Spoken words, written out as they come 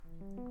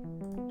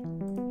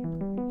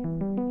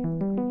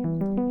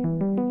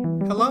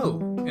Hello,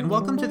 and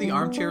welcome to the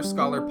Armchair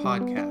Scholar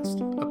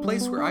Podcast, a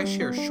place where I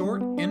share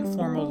short,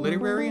 informal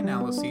literary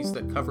analyses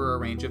that cover a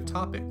range of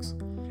topics.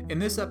 In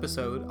this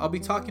episode, I'll be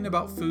talking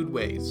about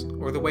foodways,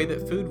 or the way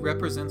that food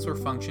represents or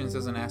functions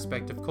as an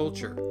aspect of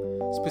culture.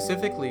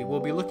 Specifically, we'll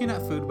be looking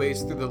at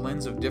foodways through the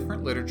lens of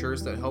different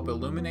literatures that help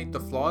illuminate the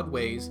flawed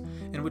ways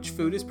in which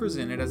food is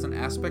presented as an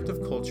aspect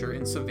of culture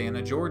in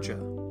Savannah, Georgia.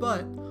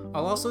 But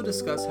I'll also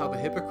discuss how the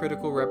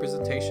hypocritical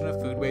representation of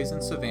foodways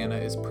in Savannah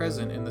is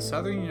present in the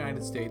southern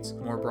United States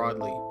more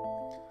broadly.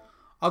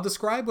 I'll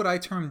describe what I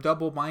term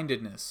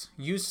double-mindedness,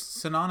 used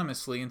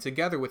synonymously and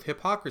together with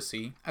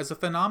hypocrisy, as a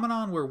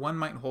phenomenon where one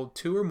might hold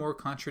two or more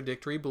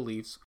contradictory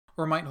beliefs,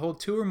 or might hold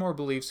two or more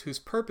beliefs whose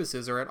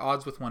purposes are at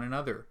odds with one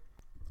another.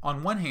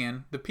 On one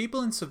hand, the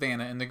people in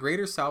Savannah and the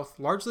Greater South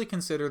largely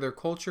consider their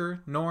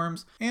culture,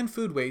 norms, and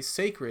foodways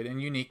sacred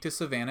and unique to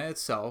Savannah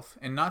itself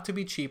and not to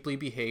be cheaply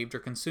behaved or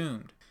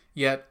consumed.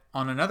 Yet,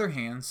 on another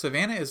hand,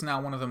 Savannah is now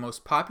one of the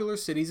most popular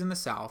cities in the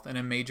South and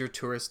a major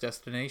tourist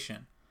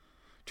destination.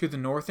 To the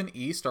north and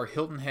east are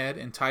Hilton Head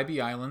and Tybee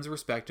Islands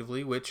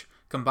respectively, which,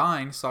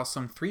 combined, saw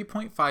some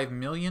 3.5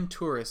 million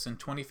tourists in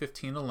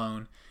 2015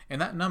 alone, and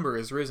that number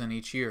has risen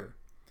each year.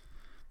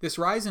 This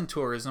rise in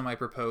tourism, I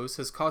propose,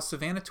 has caused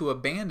Savannah to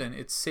abandon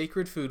its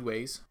sacred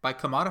foodways by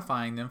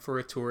commodifying them for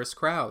a tourist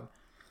crowd.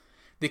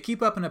 They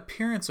keep up an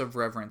appearance of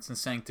reverence and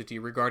sanctity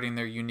regarding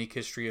their unique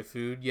history of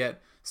food,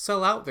 yet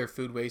sell out their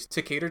foodways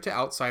to cater to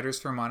outsiders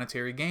for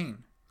monetary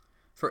gain.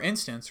 For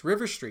instance,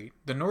 River Street,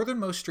 the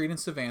northernmost street in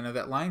Savannah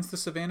that lines the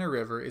Savannah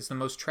River, is the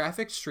most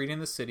trafficked street in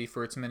the city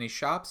for its many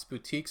shops,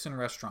 boutiques, and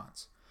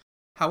restaurants.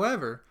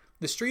 However,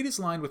 the street is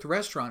lined with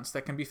restaurants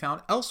that can be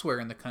found elsewhere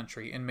in the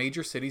country in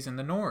major cities in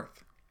the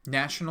north.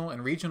 National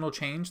and regional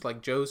chains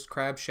like Joe's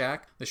Crab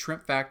Shack, the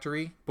Shrimp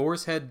Factory,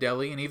 Boar's Head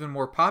Deli, and even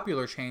more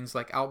popular chains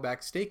like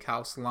Outback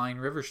Steakhouse line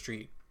River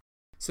Street.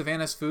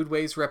 Savannah's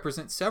foodways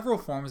represent several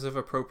forms of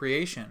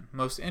appropriation,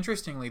 most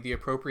interestingly the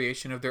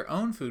appropriation of their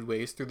own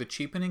foodways through the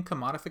cheapening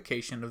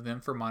commodification of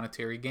them for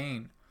monetary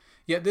gain.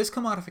 Yet this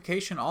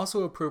commodification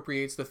also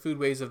appropriates the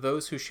foodways of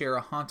those who share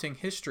a haunting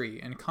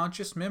history and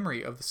conscious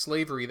memory of the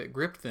slavery that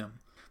gripped them.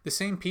 The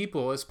same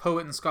people, as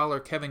poet and scholar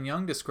Kevin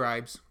Young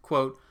describes,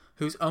 quote,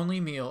 whose only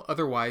meal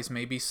otherwise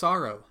may be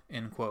sorrow,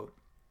 end quote.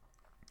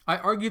 I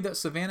argue that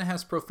Savannah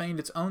has profaned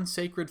its own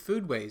sacred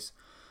foodways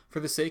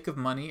for the sake of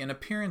money and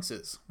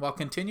appearances, while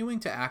continuing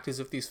to act as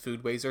if these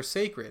foodways are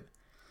sacred,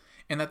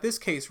 and that this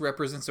case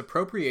represents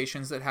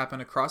appropriations that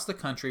happen across the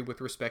country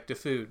with respect to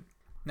food.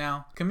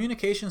 Now,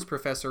 communications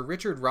professor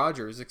Richard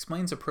Rogers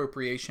explains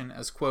appropriation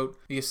as, quote,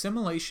 the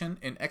assimilation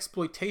and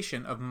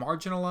exploitation of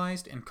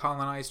marginalized and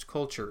colonized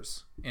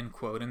cultures, end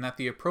quote, and that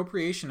the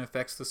appropriation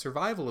affects the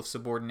survival of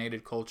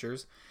subordinated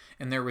cultures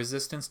and their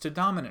resistance to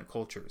dominant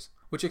cultures,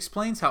 which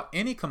explains how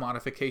any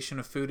commodification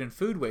of food and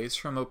foodways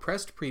from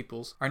oppressed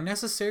peoples are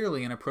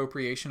necessarily an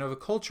appropriation of a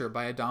culture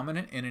by a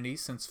dominant entity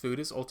since food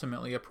is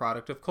ultimately a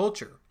product of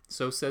culture.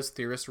 So says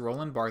theorist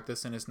Roland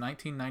Barthes in his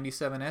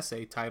 1997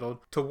 essay titled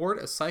Toward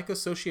a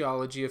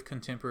Psychosociology of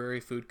Contemporary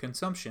Food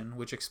Consumption,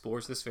 which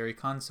explores this very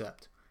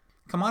concept.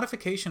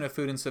 Commodification of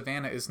food in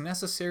Savannah is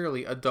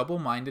necessarily a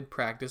double-minded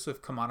practice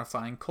of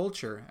commodifying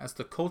culture, as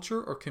the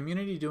culture or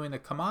community doing the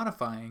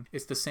commodifying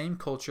is the same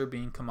culture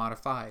being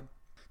commodified.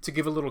 To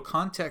give a little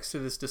context to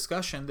this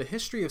discussion, the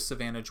history of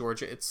Savannah,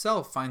 Georgia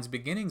itself finds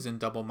beginnings in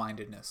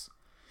double-mindedness.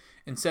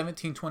 In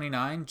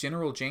 1729,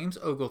 General James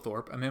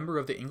Oglethorpe, a member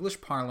of the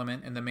English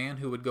Parliament and the man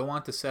who would go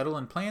on to settle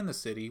and plan the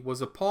city, was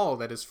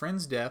appalled at his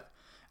friend's death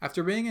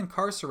after being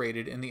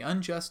incarcerated in the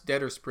unjust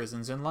debtors'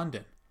 prisons in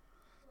London.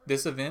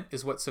 This event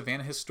is what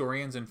Savannah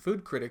historians and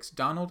food critics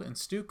Donald and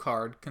Stu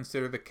Card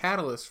consider the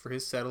catalyst for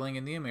his settling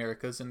in the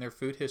Americas in their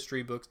food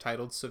history book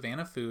titled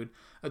Savannah Food,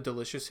 A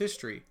Delicious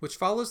History, which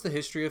follows the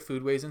history of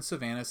foodways in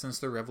Savannah since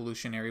the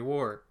Revolutionary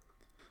War.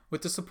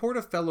 With the support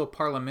of fellow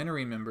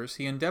parliamentary members,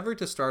 he endeavored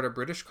to start a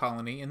British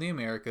colony in the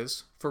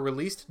Americas for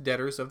released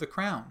debtors of the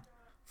Crown.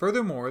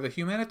 Furthermore, the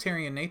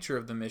humanitarian nature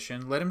of the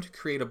mission led him to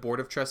create a board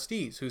of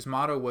trustees whose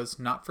motto was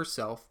not for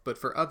self, but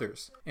for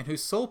others, and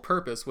whose sole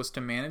purpose was to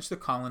manage the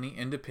colony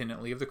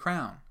independently of the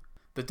Crown.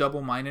 The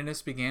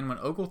double-mindedness began when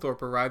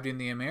Oglethorpe arrived in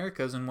the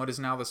Americas in what is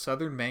now the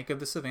southern bank of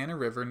the Savannah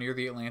River near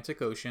the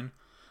Atlantic Ocean,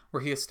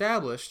 where he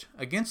established,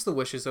 against the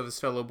wishes of his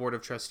fellow board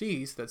of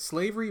trustees, that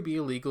slavery be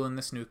illegal in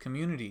this new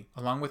community,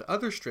 along with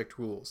other strict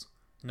rules: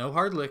 no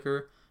hard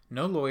liquor,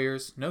 no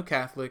lawyers, no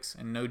Catholics,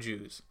 and no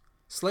Jews.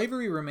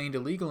 Slavery remained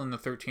illegal in the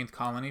 13th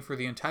colony for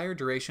the entire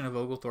duration of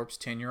Oglethorpe's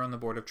tenure on the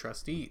board of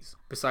trustees.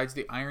 Besides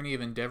the irony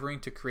of endeavoring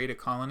to create a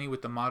colony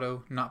with the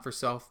motto, not for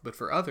self, but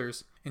for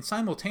others, and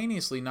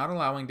simultaneously not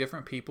allowing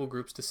different people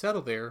groups to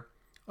settle there,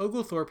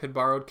 Oglethorpe had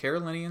borrowed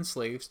Carolinian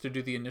slaves to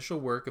do the initial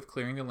work of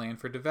clearing the land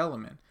for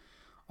development.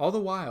 All the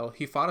while,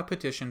 he fought a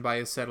petition by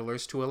his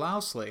settlers to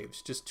allow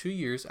slaves just 2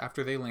 years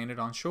after they landed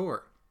on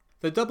shore.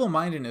 The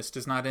double-mindedness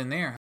does not end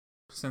there,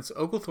 since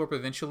Oglethorpe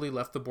eventually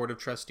left the Board of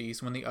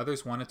Trustees when the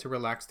others wanted to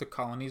relax the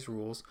colony's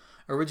rules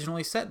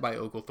originally set by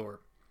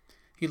Oglethorpe.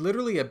 He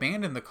literally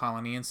abandoned the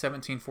colony in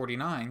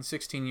 1749,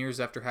 16 years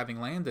after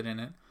having landed in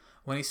it,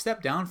 when he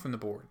stepped down from the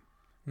board.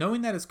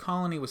 Knowing that his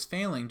colony was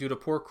failing due to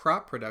poor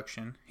crop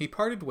production, he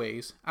parted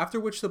ways, after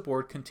which the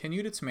board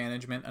continued its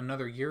management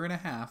another year and a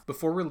half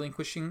before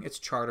relinquishing its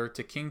charter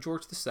to King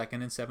George II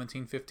in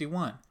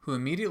 1751, who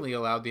immediately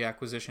allowed the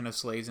acquisition of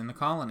slaves in the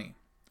colony.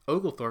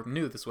 Oglethorpe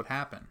knew this would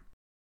happen.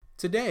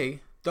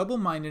 Today,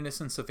 double-mindedness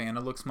in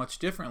Savannah looks much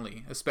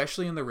differently,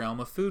 especially in the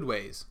realm of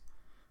foodways.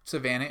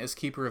 Savannah is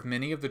keeper of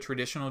many of the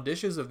traditional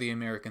dishes of the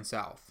American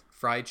South,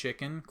 fried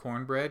chicken,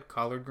 cornbread,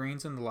 collard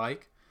greens, and the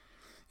like.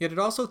 Yet it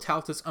also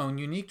touts its own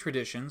unique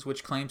traditions,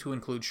 which claim to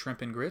include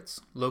shrimp and grits,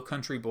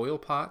 low-country boil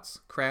pots,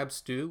 crab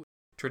stew,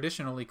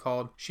 traditionally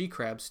called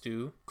she-crab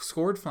stew,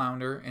 scored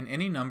flounder, and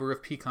any number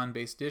of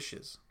pecan-based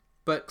dishes.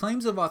 But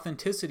claims of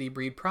authenticity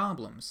breed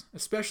problems,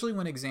 especially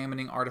when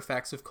examining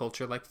artifacts of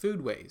culture like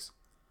foodways.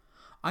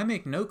 I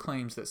make no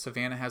claims that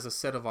Savannah has a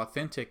set of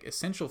authentic,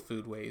 essential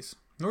foodways,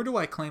 nor do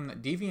I claim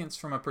that deviance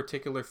from a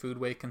particular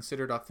foodway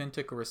considered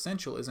authentic or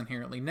essential is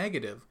inherently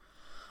negative.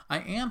 I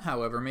am,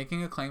 however,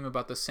 making a claim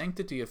about the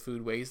sanctity of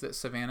foodways that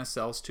Savannah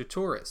sells to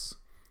tourists.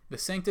 The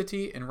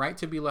sanctity and right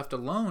to be left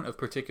alone of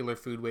particular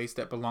foodways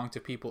that belong to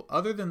people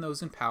other than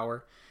those in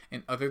power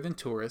and other than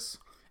tourists,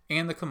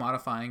 and the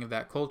commodifying of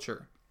that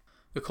culture.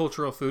 The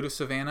cultural food of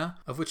Savannah,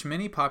 of which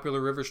many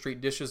popular River Street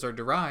dishes are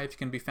derived,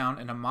 can be found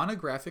in a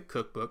monographic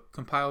cookbook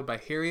compiled by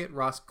Harriet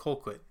Ross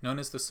Colquitt, known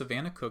as the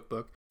Savannah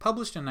Cookbook,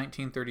 published in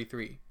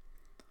 1933.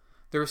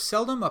 There is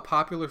seldom a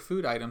popular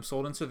food item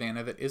sold in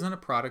Savannah that isn't a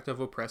product of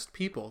oppressed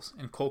peoples,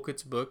 and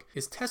Colquitt's book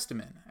is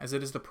testament, as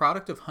it is the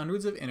product of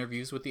hundreds of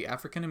interviews with the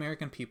African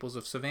American peoples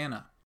of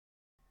Savannah.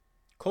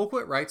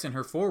 Colquitt writes in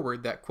her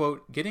foreword that,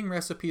 quote, getting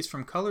recipes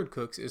from colored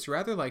cooks is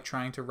rather like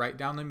trying to write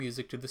down the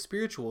music to the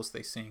spirituals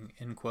they sing,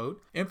 end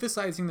quote,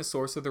 emphasizing the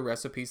source of the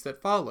recipes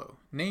that follow,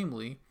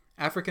 namely,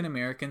 African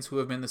Americans who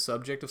have been the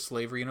subject of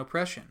slavery and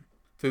oppression.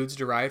 Foods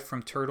derived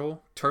from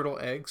turtle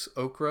eggs,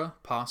 okra,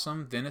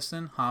 possum,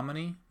 venison,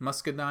 hominy,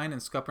 muscadine,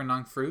 and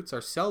scuppernong fruits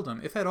are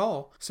seldom, if at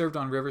all, served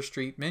on River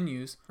Street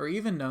menus or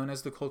even known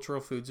as the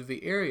cultural foods of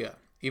the area,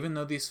 even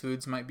though these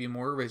foods might be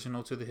more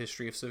original to the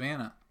history of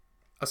Savannah.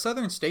 A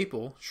southern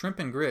staple, shrimp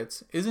and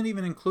grits, isn't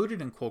even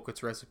included in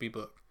Colquitt's recipe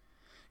book.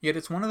 Yet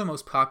it's one of the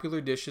most popular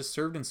dishes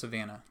served in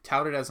Savannah,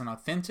 touted as an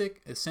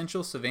authentic,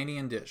 essential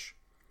Savannian dish.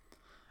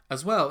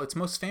 As well, it's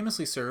most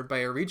famously served by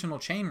a regional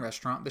chain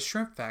restaurant, the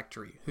Shrimp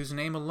Factory, whose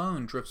name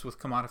alone drips with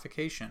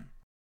commodification.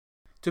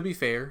 To be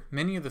fair,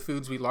 many of the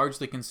foods we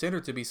largely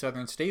consider to be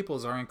southern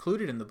staples are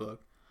included in the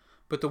book,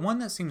 but the one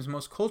that seems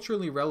most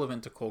culturally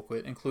relevant to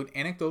Colquitt include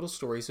anecdotal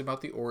stories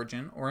about the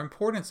origin or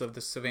importance of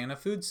the Savannah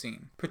food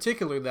scene,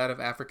 particularly that of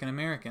African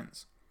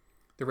Americans.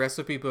 The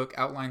recipe book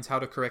outlines how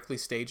to correctly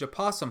stage a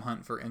possum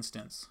hunt, for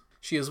instance.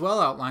 She as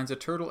well outlines a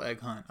turtle egg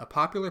hunt, a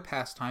popular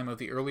pastime of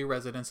the early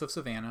residents of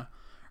Savannah,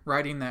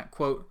 writing that,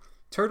 quote,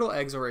 turtle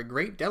eggs are a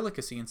great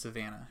delicacy in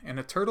Savannah, and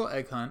a turtle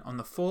egg hunt on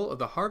the full of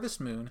the harvest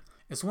moon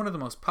is one of the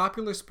most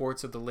popular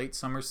sports of the late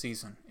summer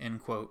season,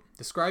 end quote,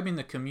 describing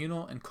the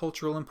communal and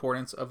cultural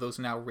importance of those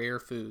now rare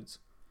foods.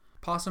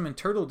 Possum and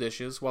turtle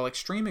dishes, while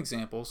extreme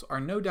examples,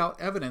 are no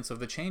doubt evidence of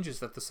the changes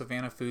that the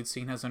Savannah food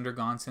scene has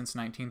undergone since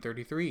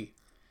 1933.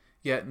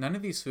 Yet none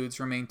of these foods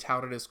remain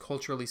touted as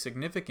culturally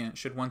significant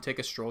should one take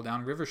a stroll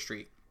down River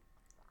Street.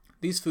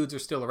 These foods are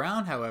still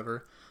around,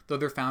 however, though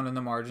they're found in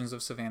the margins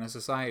of Savannah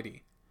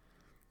society.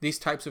 These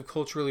types of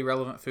culturally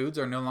relevant foods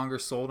are no longer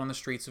sold on the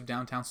streets of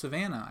downtown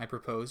Savannah, I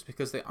propose,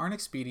 because they aren't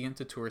expedient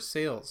to tourist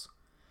sales.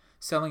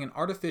 Selling an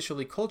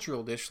artificially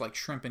cultural dish like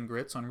shrimp and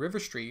grits on River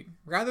Street,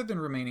 rather than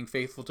remaining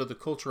faithful to the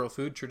cultural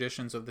food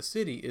traditions of the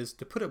city, is,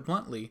 to put it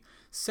bluntly,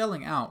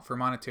 selling out for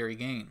monetary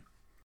gain.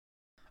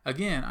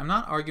 Again, I'm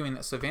not arguing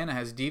that Savannah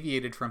has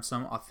deviated from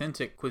some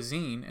authentic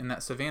cuisine and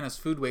that Savannah's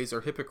foodways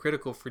are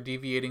hypocritical for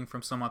deviating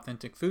from some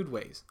authentic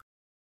foodways.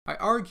 I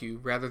argue,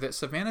 rather, that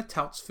Savannah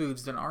touts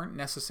foods that aren't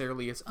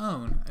necessarily its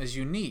own as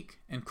unique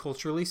and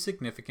culturally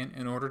significant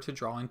in order to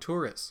draw in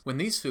tourists, when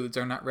these foods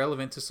are not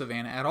relevant to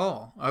Savannah at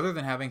all, other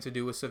than having to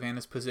do with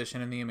Savannah's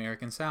position in the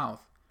American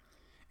South.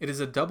 It is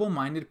a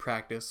double-minded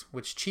practice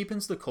which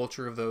cheapens the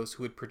culture of those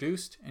who had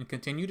produced and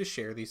continue to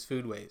share these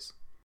foodways.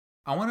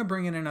 I want to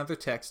bring in another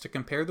text to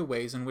compare the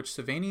ways in which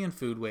Savannian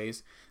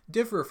foodways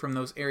differ from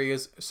those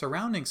areas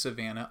surrounding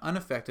Savannah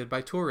unaffected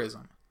by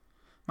tourism.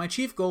 My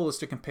chief goal is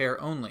to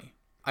compare only.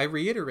 I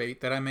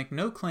reiterate that I make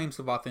no claims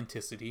of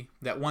authenticity,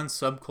 that one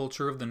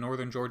subculture of the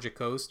northern Georgia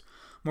coast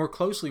more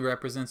closely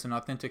represents an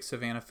authentic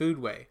Savannah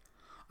foodway.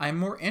 I am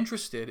more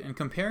interested in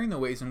comparing the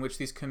ways in which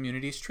these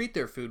communities treat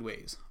their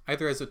foodways,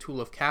 either as a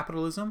tool of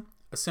capitalism,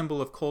 a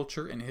symbol of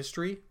culture and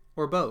history,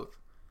 or both.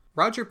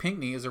 Roger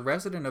Pinckney is a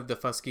resident of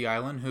Defusky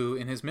Island who,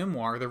 in his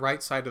memoir, The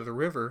Right Side of the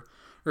River,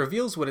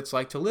 reveals what it's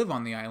like to live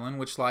on the island,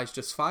 which lies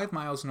just 5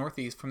 miles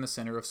northeast from the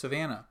center of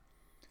Savannah.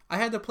 I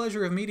had the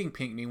pleasure of meeting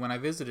Pinckney when I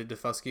visited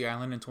Defusky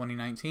Island in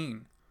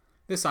 2019.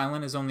 This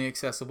island is only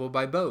accessible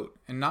by boat,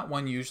 and not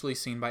one usually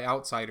seen by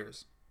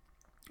outsiders.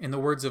 In the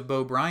words of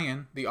Bo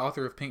Bryan, the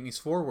author of Pinckney's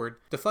foreword,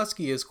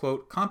 Defusky is,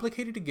 quote,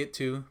 complicated to get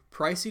to,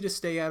 pricey to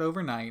stay at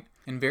overnight,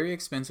 and very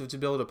expensive to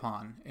build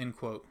upon, end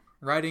quote.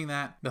 writing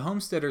that the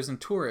homesteaders and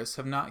tourists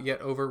have not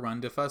yet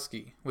overrun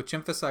Daufuskie, which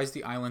emphasized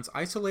the island's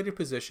isolated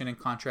position in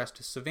contrast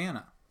to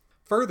Savannah.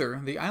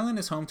 Further, the island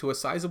is home to a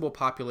sizable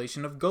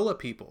population of Gullah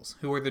peoples,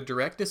 who are the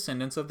direct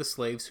descendants of the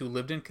slaves who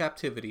lived in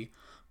captivity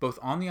both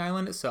on the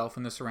island itself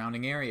and the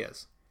surrounding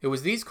areas. It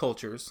was these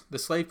cultures, the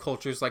slave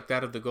cultures like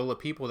that of the Gullah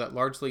people, that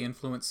largely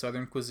influenced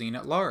Southern cuisine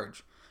at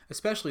large,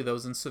 especially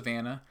those in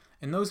Savannah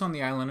and those on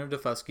the island of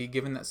Daufuskie,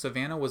 given that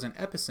Savannah was an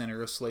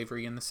epicenter of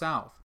slavery in the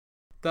South.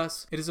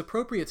 Thus, it is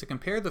appropriate to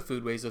compare the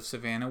foodways of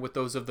Savannah with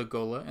those of the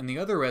Gullah and the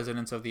other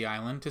residents of the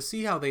island to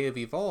see how they have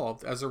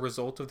evolved as a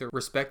result of their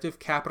respective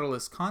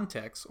capitalist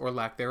contexts or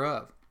lack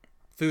thereof.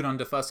 Food on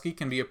Daufuskie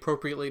can be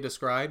appropriately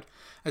described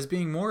as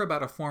being more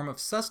about a form of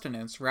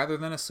sustenance rather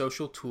than a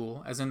social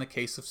tool, as in the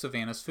case of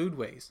Savannah's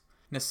foodways,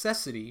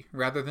 necessity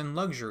rather than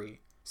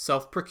luxury,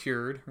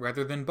 self-procured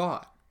rather than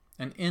bought,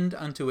 an end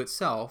unto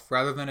itself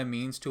rather than a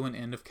means to an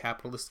end of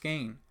capitalist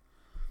gain.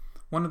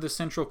 One of the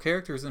central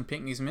characters in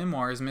Pinckney's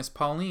memoir is Miss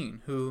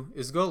Pauline, who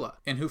is Gullah,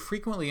 and who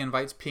frequently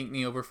invites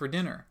Pinckney over for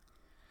dinner.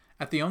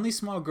 At the only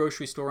small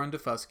grocery store on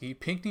Daufuskie,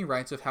 Pinckney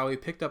writes of how he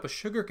picked up a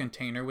sugar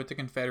container with the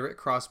Confederate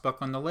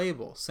crossbuck on the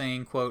label,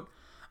 saying, quote,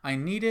 "I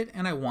need it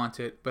and I want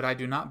it, but I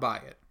do not buy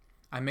it.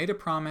 I made a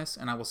promise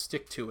and I will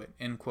stick to it,"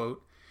 end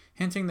quote,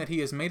 hinting that he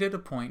has made it a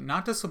point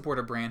not to support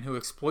a brand who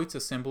exploits a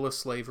symbol of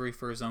slavery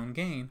for his own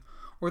gain,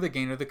 or the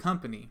gain of the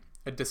company,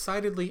 a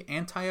decidedly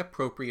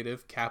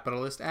anti-appropriative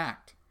capitalist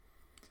act.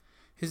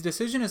 His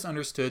decision is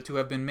understood to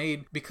have been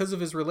made because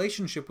of his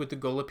relationship with the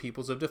Gullah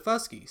peoples of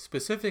Daufuskie,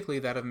 specifically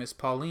that of Miss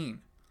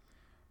Pauline.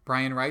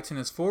 Bryan writes in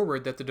his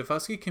foreword that the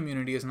Daufuskie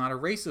community is not a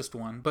racist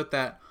one, but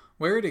that,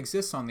 where it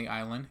exists on the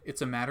island,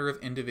 it's a matter of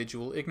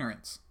individual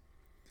ignorance.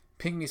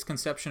 Pinckney's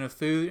conception of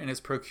food and its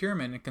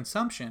procurement and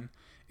consumption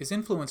is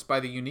influenced by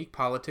the unique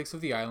politics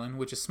of the island,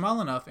 which is small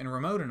enough and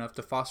remote enough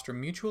to foster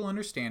mutual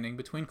understanding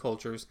between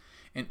cultures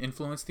and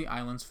influence the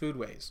island's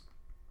foodways.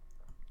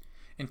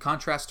 In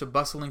contrast to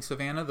bustling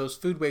Savannah, those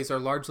foodways are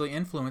largely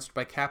influenced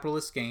by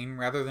capitalist gain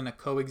rather than a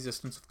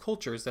coexistence of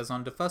cultures as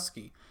on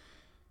Daufuskie.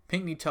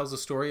 Pinckney tells a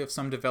story of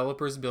some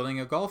developers building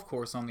a golf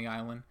course on the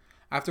island,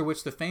 after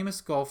which the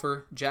famous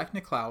golfer Jack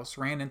Nicklaus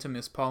ran into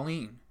Miss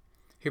Pauline.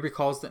 He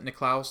recalls that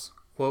Nicklaus,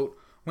 quote,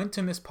 "went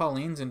to Miss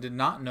Pauline's and did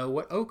not know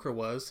what okra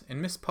was,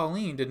 and Miss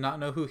Pauline did not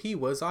know who he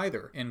was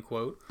either," end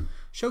quote,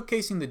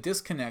 showcasing the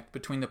disconnect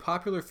between the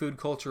popular food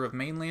culture of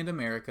mainland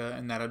America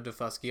and that of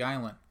Daufuskie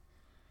Island.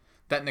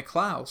 That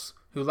Nicklaus,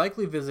 who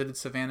likely visited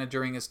Savannah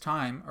during his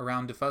time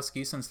around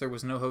Daufuskie since there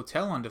was no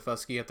hotel on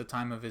Daufuskie at the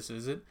time of his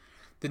visit,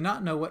 did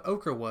not know what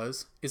okra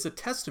was, is a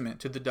testament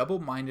to the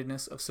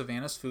double-mindedness of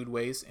Savannah's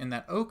foodways in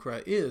that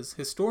okra is,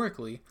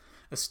 historically,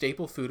 a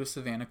staple food of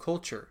Savannah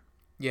culture.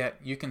 Yet,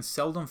 you can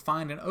seldom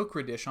find an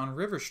okra dish on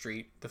River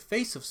Street, the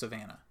face of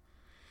Savannah.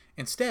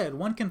 Instead,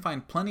 one can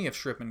find plenty of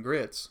shrimp and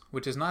grits,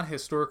 which is not a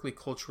historically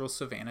cultural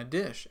Savannah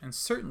dish, and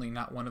certainly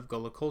not one of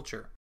Gullah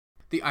culture.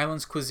 The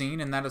island's cuisine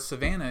and that of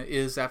Savannah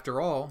is,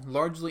 after all,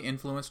 largely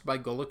influenced by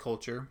Gullah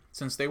culture,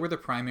 since they were the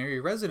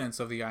primary residents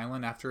of the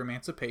island after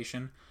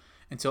emancipation,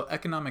 until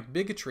economic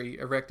bigotry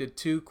erected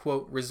two,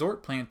 quote,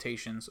 resort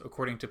plantations,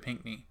 according to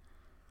Pinckney.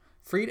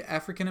 Freed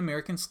African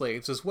American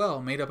slaves as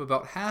well made up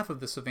about half of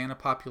the Savannah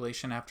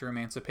population after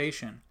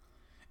emancipation.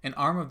 An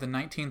arm of the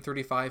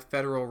 1935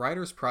 Federal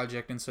Writers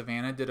Project in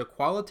Savannah did a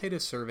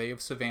qualitative survey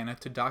of Savannah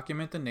to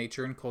document the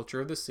nature and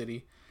culture of the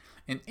city,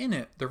 and in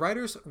it, the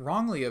writers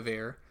wrongly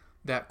aver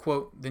that,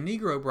 quote, the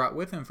Negro brought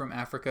with him from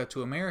Africa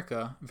to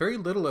America very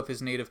little of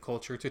his native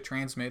culture to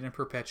transmit and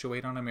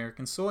perpetuate on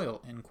American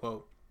soil, end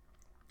quote.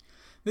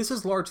 This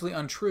is largely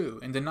untrue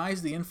and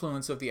denies the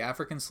influence of the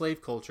African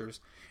slave cultures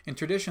and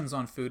traditions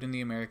on food in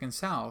the American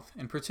South,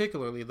 and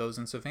particularly those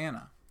in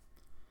Savannah.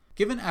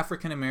 Given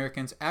African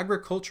Americans'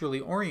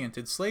 agriculturally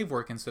oriented slave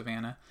work in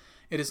Savannah,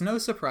 it is no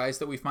surprise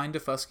that we find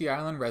Daufuskie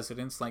Island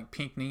residents like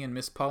Pinckney and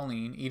Miss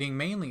Pauline eating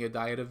mainly a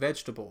diet of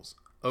vegetables,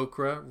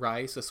 okra,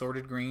 rice,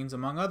 assorted greens,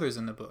 among others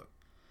in the book.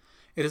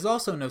 It is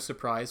also no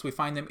surprise we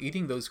find them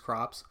eating those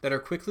crops that are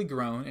quickly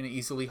grown and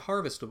easily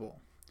harvestable.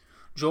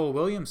 Joel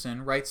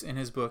Williamson writes in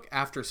his book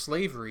After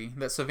Slavery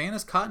that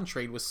Savannah's cotton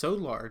trade was so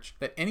large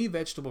that any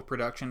vegetable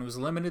production was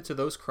limited to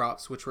those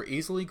crops which were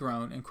easily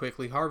grown and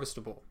quickly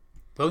harvestable.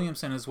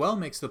 Williamson as well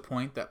makes the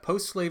point that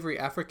post-slavery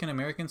African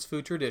Americans'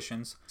 food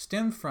traditions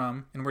stemmed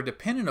from and were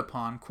dependent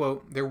upon,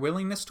 quote, their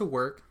willingness to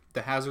work,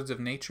 the hazards of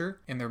nature,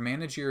 and their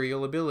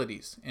managerial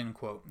abilities, end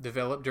quote,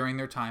 developed during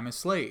their time as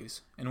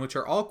slaves, and which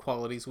are all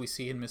qualities we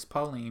see in Miss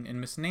Pauline and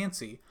Miss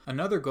Nancy,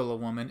 another Gullah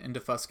woman and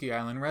Daufuskie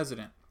Island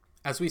resident.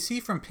 As we see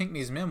from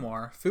Pinckney's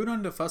memoir, food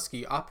on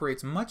Daufuskie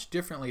operates much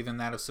differently than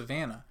that of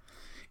Savannah,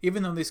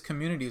 even though these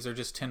communities are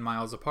just 10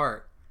 miles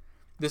apart.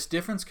 This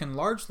difference can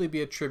largely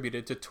be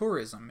attributed to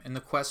tourism and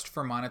the quest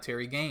for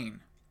monetary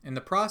gain. In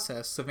the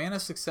process, Savannah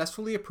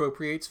successfully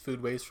appropriates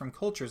foodways from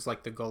cultures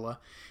like the Gullah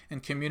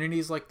and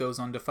communities like those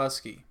on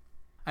Daufuskie.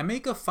 I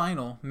make a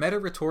final,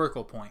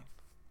 meta-rhetorical point.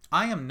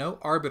 I am no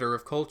arbiter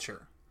of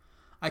culture.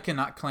 I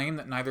cannot claim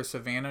that neither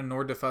Savannah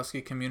nor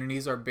Daufuskie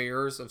communities are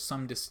bearers of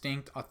some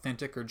distinct,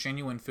 authentic, or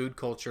genuine food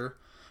culture,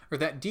 or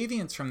that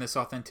deviance from this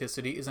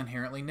authenticity is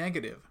inherently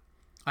negative.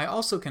 I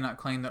also cannot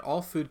claim that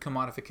all food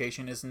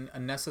commodification is a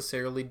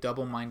necessarily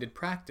double-minded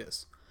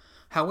practice.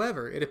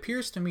 However, it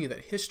appears to me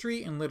that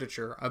history and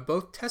literature are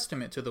both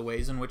testament to the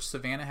ways in which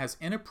Savannah has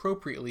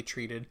inappropriately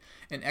treated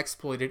and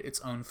exploited its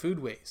own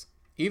foodways,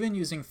 even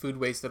using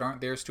foodways that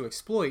aren't theirs to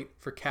exploit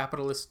for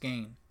capitalist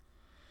gain.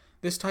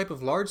 This type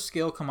of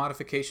large-scale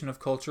commodification of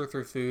culture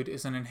through food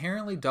is an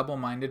inherently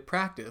double-minded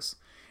practice,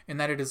 in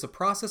that it is a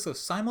process of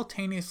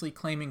simultaneously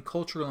claiming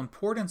cultural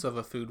importance of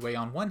a foodway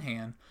on one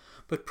hand,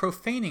 but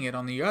profaning it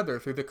on the other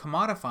through the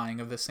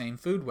commodifying of the same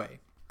foodway.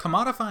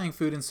 Commodifying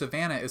food in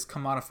Savannah is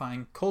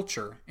commodifying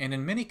culture, and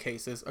in many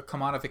cases a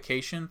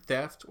commodification,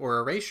 theft, or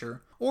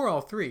erasure, or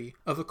all three,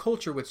 of a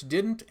culture which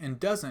didn't and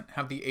doesn't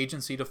have the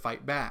agency to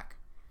fight back.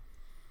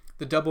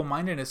 The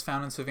double-mindedness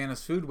found in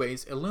Savannah's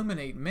foodways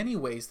illuminate many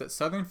ways that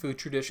Southern food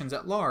traditions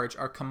at large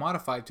are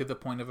commodified to the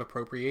point of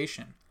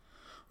appropriation.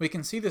 We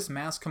can see this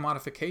mass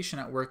commodification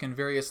at work in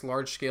various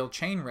large-scale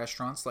chain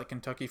restaurants like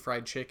Kentucky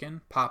Fried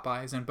Chicken,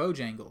 Popeyes, and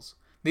Bojangles.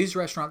 These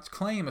restaurants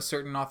claim a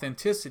certain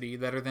authenticity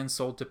that are then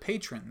sold to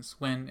patrons,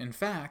 when, in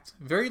fact,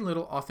 very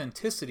little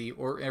authenticity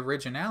or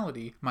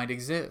originality might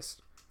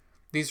exist.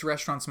 These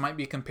restaurants might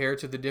be compared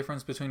to the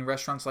difference between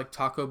restaurants like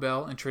Taco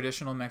Bell and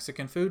traditional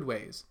Mexican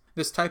foodways.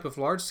 This type of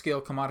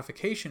large-scale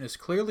commodification is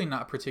clearly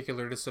not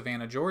particular to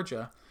Savannah,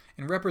 Georgia,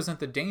 and represent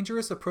the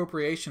dangerous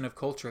appropriation of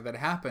culture that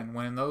happen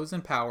when those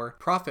in power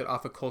profit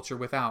off a culture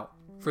without.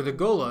 For the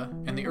Gola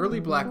and the early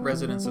black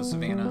residents of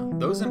Savannah,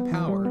 those in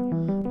power,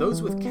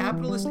 those with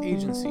capitalist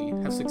agency,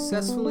 have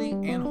successfully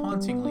and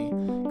hauntingly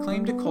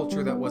claimed a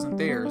culture that wasn't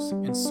theirs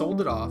and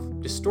sold it off,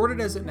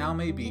 distorted as it now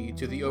may be,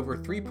 to the over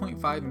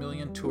 3.5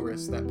 million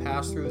tourists that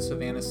pass through the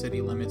Savannah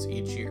city limits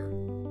each year.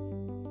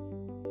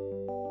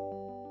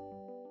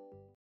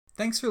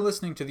 Thanks for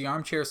listening to the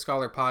Armchair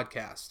Scholar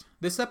podcast.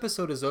 This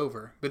episode is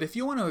over, but if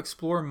you want to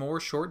explore more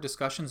short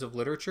discussions of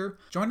literature,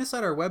 join us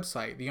at our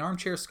website,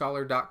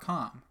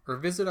 thearmchairscholar.com, or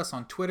visit us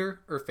on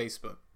Twitter or Facebook.